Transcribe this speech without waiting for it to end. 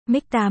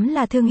mig8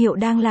 là thương hiệu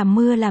đang làm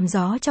mưa làm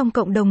gió trong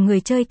cộng đồng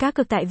người chơi cá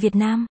cược tại Việt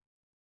Nam.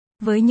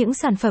 Với những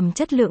sản phẩm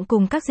chất lượng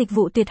cùng các dịch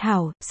vụ tuyệt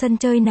hảo, sân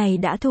chơi này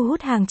đã thu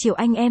hút hàng triệu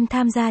anh em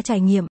tham gia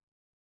trải nghiệm.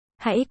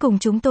 Hãy cùng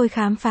chúng tôi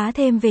khám phá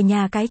thêm về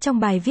nhà cái trong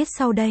bài viết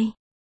sau đây.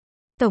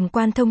 Tổng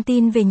quan thông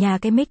tin về nhà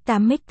cái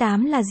mig8.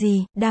 mig8 là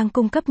gì, đang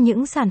cung cấp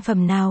những sản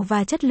phẩm nào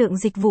và chất lượng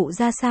dịch vụ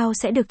ra sao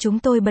sẽ được chúng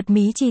tôi bật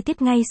mí chi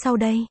tiết ngay sau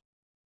đây.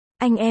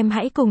 Anh em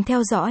hãy cùng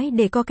theo dõi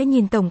để có cái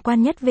nhìn tổng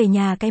quan nhất về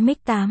nhà cái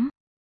mig8.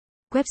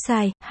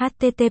 Website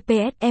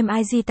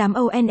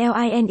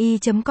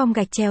https://mig8online.com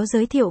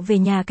giới thiệu về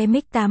nhà cái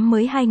mig8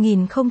 mới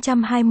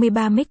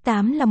 2023.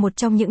 mig8 là một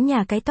trong những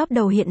nhà cái top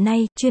đầu hiện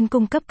nay, chuyên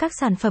cung cấp các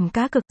sản phẩm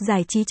cá cược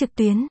giải trí trực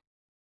tuyến.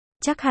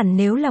 Chắc hẳn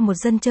nếu là một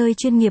dân chơi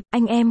chuyên nghiệp,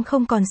 anh em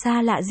không còn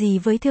xa lạ gì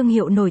với thương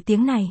hiệu nổi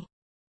tiếng này.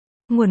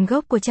 Nguồn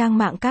gốc của trang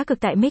mạng cá cược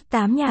tại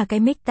mig8. Nhà cái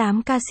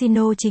mig8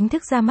 Casino chính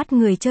thức ra mắt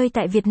người chơi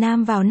tại Việt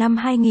Nam vào năm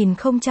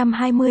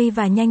 2020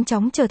 và nhanh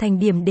chóng trở thành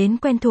điểm đến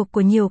quen thuộc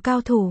của nhiều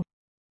cao thủ.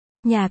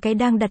 Nhà cái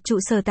đang đặt trụ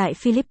sở tại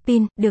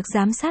Philippines, được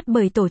giám sát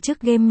bởi tổ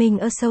chức Gaming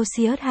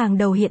Associate hàng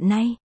đầu hiện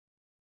nay.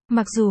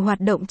 Mặc dù hoạt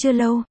động chưa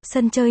lâu,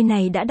 sân chơi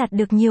này đã đạt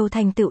được nhiều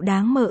thành tựu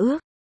đáng mơ ước.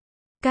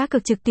 Cá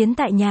cược trực tuyến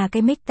tại nhà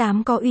cái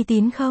mig8 có uy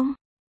tín không?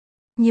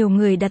 Nhiều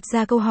người đặt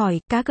ra câu hỏi,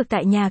 cá cược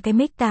tại nhà cái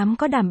mig8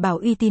 có đảm bảo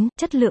uy tín,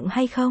 chất lượng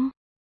hay không?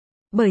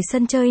 Bởi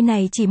sân chơi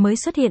này chỉ mới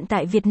xuất hiện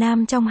tại Việt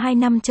Nam trong 2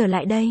 năm trở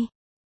lại đây.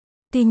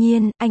 Tuy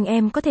nhiên, anh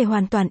em có thể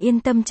hoàn toàn yên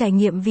tâm trải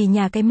nghiệm vì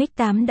nhà cái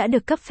mig8 đã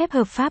được cấp phép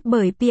hợp pháp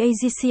bởi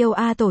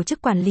PAGCOR, tổ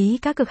chức quản lý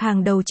cá cược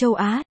hàng đầu châu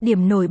Á.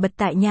 Điểm nổi bật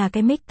tại nhà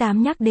cái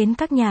mig8. Nhắc đến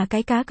các nhà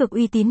cái cá cược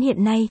uy tín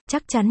hiện nay,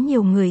 chắc chắn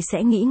nhiều người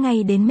sẽ nghĩ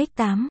ngay đến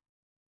mig8.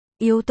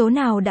 Yếu tố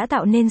nào đã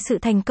tạo nên sự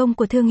thành công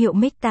của thương hiệu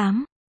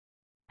mig8?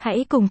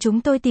 Hãy cùng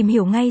chúng tôi tìm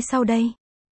hiểu ngay sau đây.